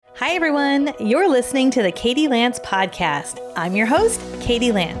Hi, everyone. You're listening to the Katie Lance Podcast. I'm your host,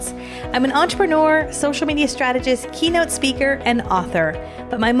 Katie Lance. I'm an entrepreneur, social media strategist, keynote speaker, and author.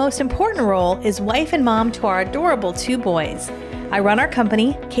 But my most important role is wife and mom to our adorable two boys. I run our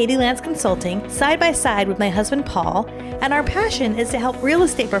company, Katie Lance Consulting, side by side with my husband, Paul, and our passion is to help real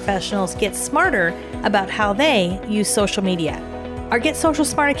estate professionals get smarter about how they use social media. Our Get Social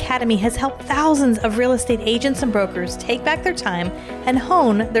Smart Academy has helped thousands of real estate agents and brokers take back their time and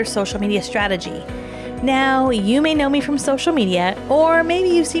hone their social media strategy. Now, you may know me from social media, or maybe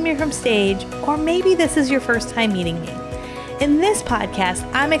you've seen me from stage, or maybe this is your first time meeting me. In this podcast,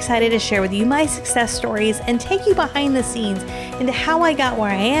 I'm excited to share with you my success stories and take you behind the scenes into how I got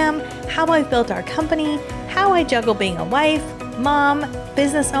where I am, how I've built our company, how I juggle being a wife, mom,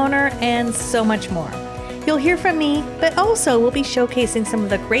 business owner, and so much more. You'll hear from me, but also we'll be showcasing some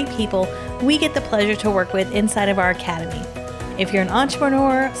of the great people we get the pleasure to work with inside of our academy. If you're an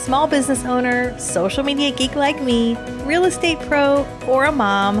entrepreneur, small business owner, social media geek like me, real estate pro, or a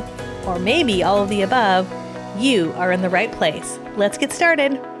mom, or maybe all of the above, you are in the right place. Let's get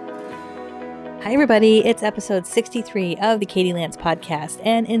started. Hi, everybody. It's episode 63 of the Katie Lance Podcast.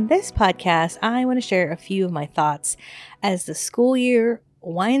 And in this podcast, I want to share a few of my thoughts as the school year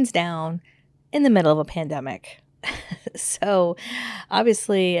winds down in the middle of a pandemic. So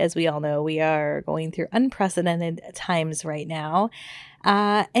obviously, as we all know, we are going through unprecedented times right now.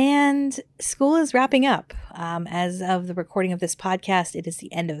 And school is wrapping up. As of the recording of this podcast, it is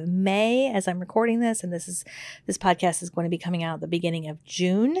the end of May as I'm recording this. And this podcast is going to be coming out at the beginning of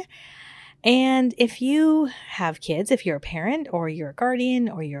June. And if you have kids, if you're a parent or you're a guardian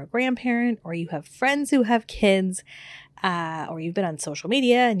or you're a grandparent or you have friends who have kids, or you've been on social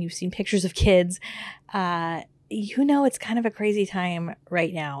media and you've seen pictures of kids, you know it's kind of a crazy time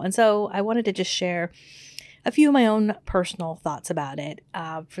right now. And so I wanted to just share a few of my own personal thoughts about it.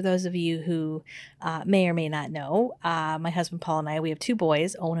 For those of you who may or may not know, my husband Paul and I, we have two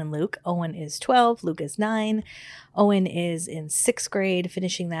boys, Owen and Luke. Owen is 12, Luke is 9. Owen is in 6th grade,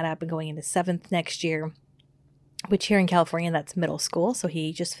 finishing that up and going into 7th next year, which here in California, that's middle school. So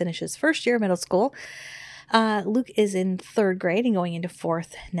he just finished his first year of middle school. Luke is in 3rd grade and going into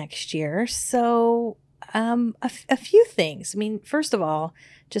 4th next year. So a few things. I mean, first of all,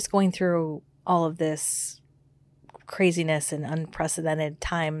 just going through all of this craziness and unprecedented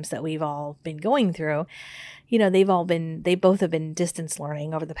times that we've all been going through, you know, they both have been distance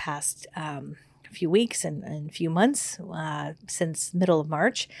learning over the past few weeks and few months since middle of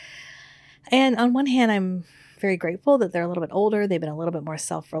March. And on one hand, I'm very grateful that they're a little bit older. They've been a little bit more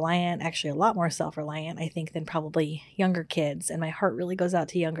self-reliant, actually a lot more self-reliant, I think, than probably younger kids. And my heart really goes out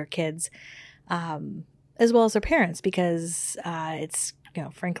to younger kids, as well as their parents, because it's, you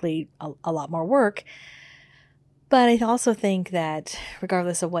know, frankly, a lot more work. But I also think that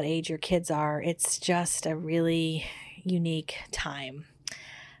regardless of what age your kids are, it's just a really unique time.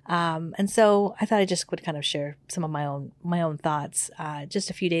 And so I thought I just would kind of share some of my own thoughts. Just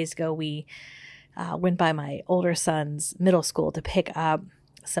a few days ago, we went by my older son's middle school to pick up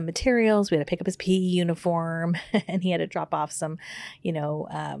some materials. We had to pick up his PE uniform and he had to drop off some,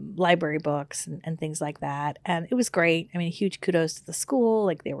 library books and things like that. And it was great. I mean, huge kudos to the school.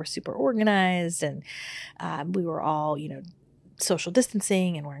 Like, they were super organized and we were all, social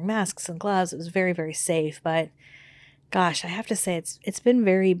distancing and wearing masks and gloves. It was very, very safe. But gosh, I have to say it's been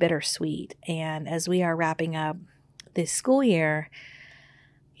very bittersweet. And as we are wrapping up this school year,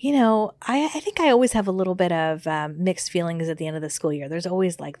 I think I always have a little bit of mixed feelings at the end of the school year. There's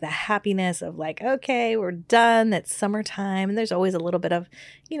always like the happiness of like, okay, we're done. It's summertime. And there's always a little bit of,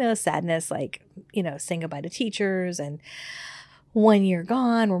 sadness, like, saying goodbye to teachers. And when you're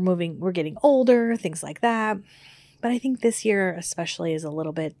gone, we're getting older, things like that. But I think this year especially is a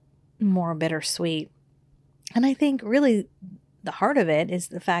little bit more bittersweet. And I think really the heart of it is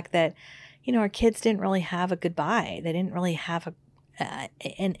the fact that, our kids didn't really have a goodbye. They didn't really have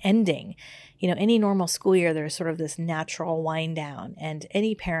an ending. Any normal school year, there's sort of this natural wind down, and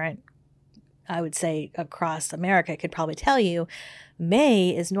any parent, I would say across America, could probably tell you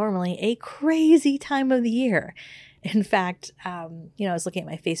May is normally a crazy time of the year. In fact, I was looking at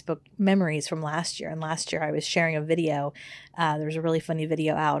my Facebook memories from last year, and last year I was sharing a video. There was a really funny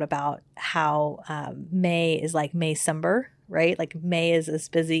video out about how May is like Maycember, right? Like May is as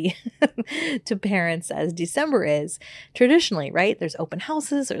busy to parents as December is traditionally, right? There's open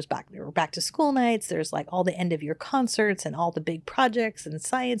houses, there's back to school nights, there's like all the end of year concerts and all the big projects and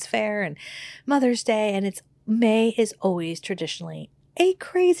science fair and Mother's Day. And May is always traditionally a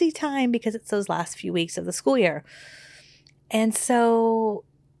crazy time because it's those last few weeks of the school year. And so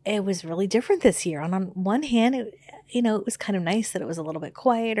it was really different this year. And on one hand, it was kind of nice that it was a little bit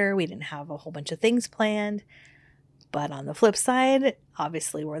quieter. We didn't have a whole bunch of things planned. But on the flip side,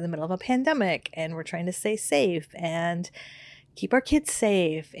 obviously we're in the middle of a pandemic and we're trying to stay safe and keep our kids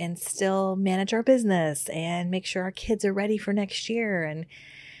safe and still manage our business and make sure our kids are ready for next year and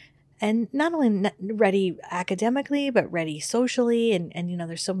not only ready academically, but ready socially. And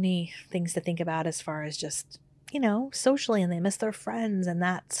there's so many things to think about as far as just, socially, and they miss their friends and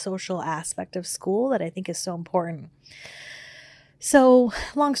that social aspect of school that I think is so important. So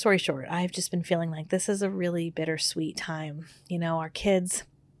long story short, I've just been feeling like this is a really bittersweet time. Our kids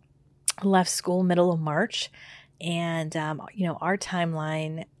left school middle of March, and, our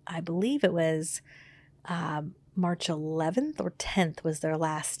timeline, I believe it was March 11th or 10th was their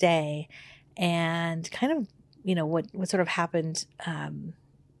last day. And kind of, what sort of happened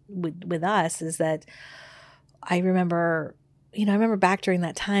with us is that I remember back during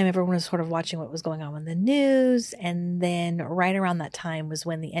that time, everyone was sort of watching what was going on in the news. And then right around that time was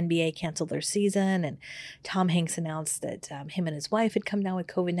when the NBA canceled their season, and Tom Hanks announced that him and his wife had come down with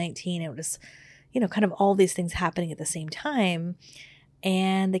COVID-19. It was, kind of all these things happening at the same time.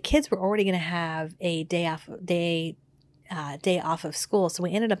 And the kids were already going to have a day off of school. So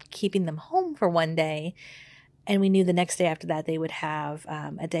we ended up keeping them home for one day. And we knew the next day after that, they would have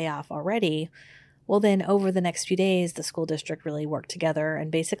a day off already. Well, then over the next few days, the school district really worked together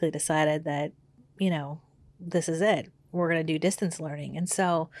and basically decided that, this is it. We're going to do distance learning. And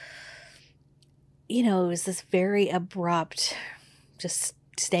so, it was this very abrupt, just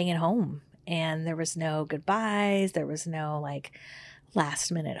staying at home. And there was no goodbyes. There was no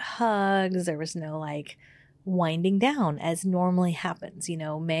last minute hugs. There was no winding down as normally happens.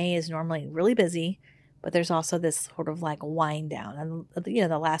 May is normally really busy, but there's also this sort of wind down. And,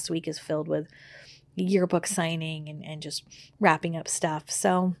 the last week is filled with yearbook signing and just wrapping up stuff.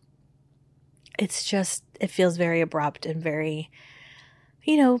 So it feels very abrupt and very,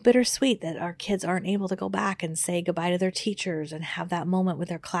 bittersweet that our kids aren't able to go back and say goodbye to their teachers and have that moment with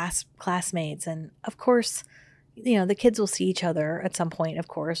their classmates. And of course, the kids will see each other at some point. Of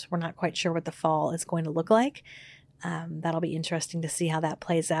course, we're not quite sure what the fall is going to look like. That'll be interesting to see how that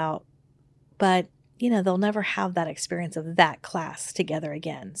plays out. But, they'll never have that experience of that class together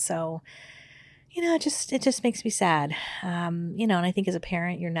again. So, it just makes me sad. And I think as a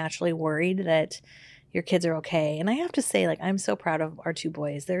parent, you're naturally worried that your kids are okay. And I have to say, I'm so proud of our two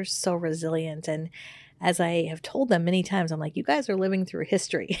boys. They're so resilient. And as I have told them many times, I'm like, you guys are living through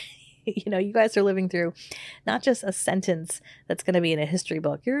history. You guys are living through not just a sentence that's going to be in a history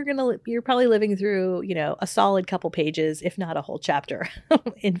book. You're probably living through, a solid couple pages, if not a whole chapter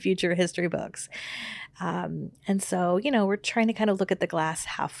in future history books. And so, we're trying to kind of look at the glass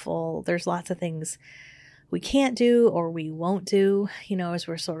half full. There's lots of things we can't do or we won't do, as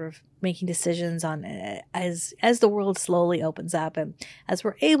we're sort of making decisions on as the world slowly opens up and as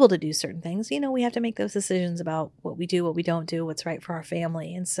we're able to do certain things, we have to make those decisions about what we do, what we don't do, what's right for our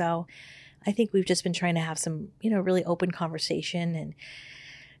family. And so I think we've just been trying to have some, really open conversation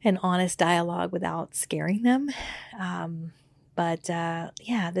and honest dialogue without scaring them. But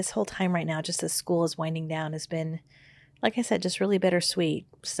this whole time right now, just as school is winding down, has been, like I said, just really bittersweet.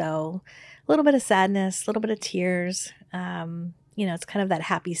 So a little bit of sadness, a little bit of tears. It's kind of that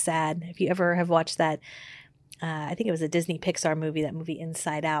happy sad. If you ever have watched that, I think it was a Disney Pixar movie, that movie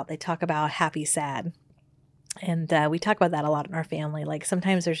Inside Out, they talk about happy sad. And we talk about that a lot in our family.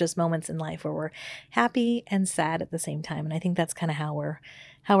 Sometimes there's just moments in life where we're happy and sad at the same time. And I think that's kind of how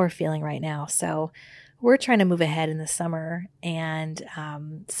we're feeling right now. So we're trying to move ahead in the summer and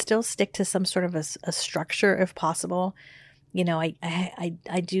still stick to some sort of a structure if possible.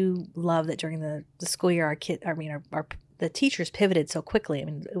 I do love that during the school year, the teachers pivoted so quickly.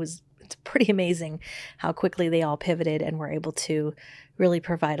 It's pretty amazing how quickly they all pivoted and were able to really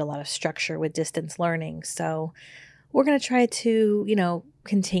provide a lot of structure with distance learning. So we're going to try to,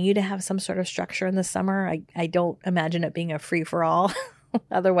 continue to have some sort of structure in the summer. I don't imagine it being a free for all.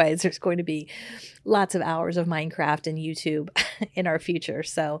 Otherwise, there's going to be lots of hours of Minecraft and YouTube in our future.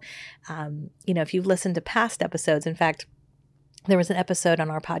 So, if you've listened to past episodes, in fact, there was an episode on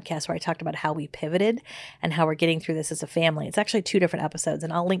our podcast where I talked about how we pivoted and how we're getting through this as a family. It's actually 2 different episodes,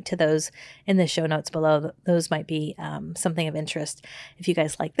 and I'll link to those in the show notes below. Those might be something of interest. If you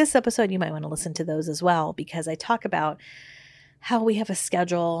guys like this episode, you might want to listen to those as well, because I talk about how we have a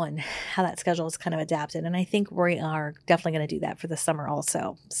schedule and how that schedule is kind of adapted. And I think we are definitely going to do that for the summer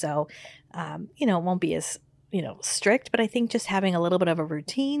also. So, it won't be as strict, but I think just having a little bit of a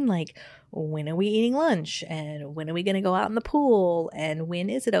routine, like when are we eating lunch and when are we going to go out in the pool and when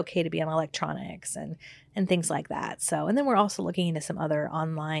is it okay to be on electronics and things like that. So, and then we're also looking into some other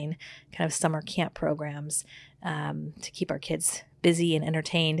online kind of summer camp programs to keep our kids busy and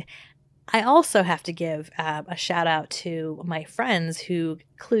entertained. I also have to give a shout out to my friends who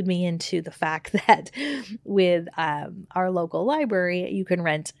clued me into the fact that with our local library, you can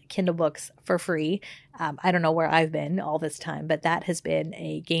rent Kindle books for free. I don't know where I've been all this time, but that has been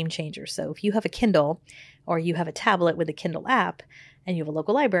a game changer. So if you have a Kindle or you have a tablet with a Kindle app and you have a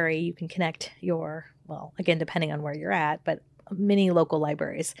local library, you can connect again, depending on where you're at, but many local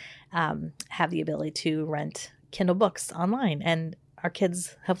libraries have the ability to rent Kindle books online. And our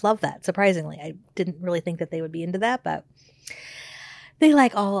kids have loved that, surprisingly. I didn't really think that they would be into that, but they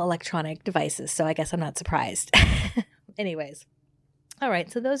like all electronic devices, so I guess I'm not surprised. Anyways. All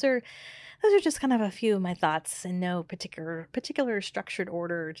right, so those are just kind of a few of my thoughts in no particular structured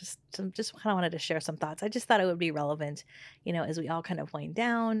order. Just kind of wanted to share some thoughts. I just thought it would be relevant, as we all kind of wind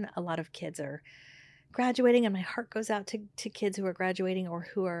down. A lot of kids are graduating, and my heart goes out to kids who are graduating or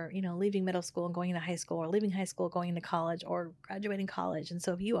who are, leaving middle school and going into high school, or leaving high school, going into college, or graduating college. And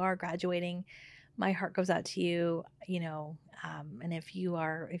so if you are graduating, my heart goes out to you, and if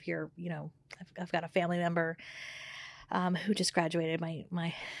you're, I've got a family member who just graduated,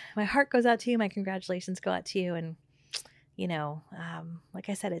 my heart goes out to you. My congratulations go out to you. And like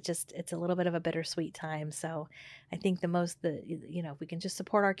I said, it's a little bit of a bittersweet time. So I think if we can just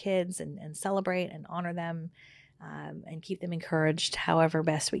support our kids and celebrate and honor them, and keep them encouraged however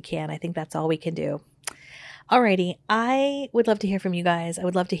best we can, I think that's all we can do. Alrighty. I would love to hear from you guys. I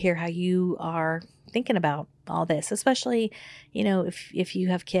would love to hear how you are thinking about all this, especially, if you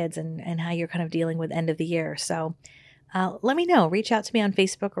have kids and how you're kind of dealing with end of the year. So, let me know. Reach out to me on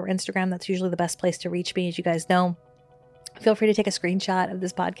Facebook or Instagram. That's usually the best place to reach me, as you guys know. Feel free to take a screenshot of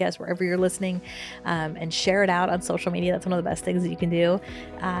this podcast wherever you're listening, and share it out on social media. That's one of the best things that you can do.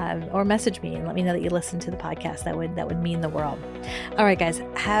 Or message me and let me know that you listened to the podcast. That would mean the world. All right, guys,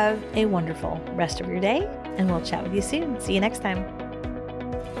 have a wonderful rest of your day, and we'll chat with you soon. See you next time.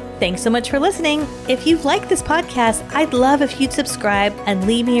 Thanks so much for listening. If you've liked this podcast, I'd love if you'd subscribe and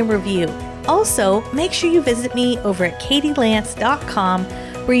leave me a review. Also, make sure you visit me over at katielance.com,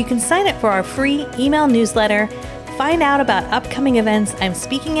 where you can sign up for our free email newsletter, find out about upcoming events I'm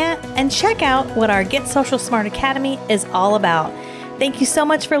speaking at, and check out what our Get Social Smart Academy is all about. Thank you so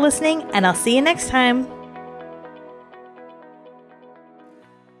much for listening, and I'll see you next time.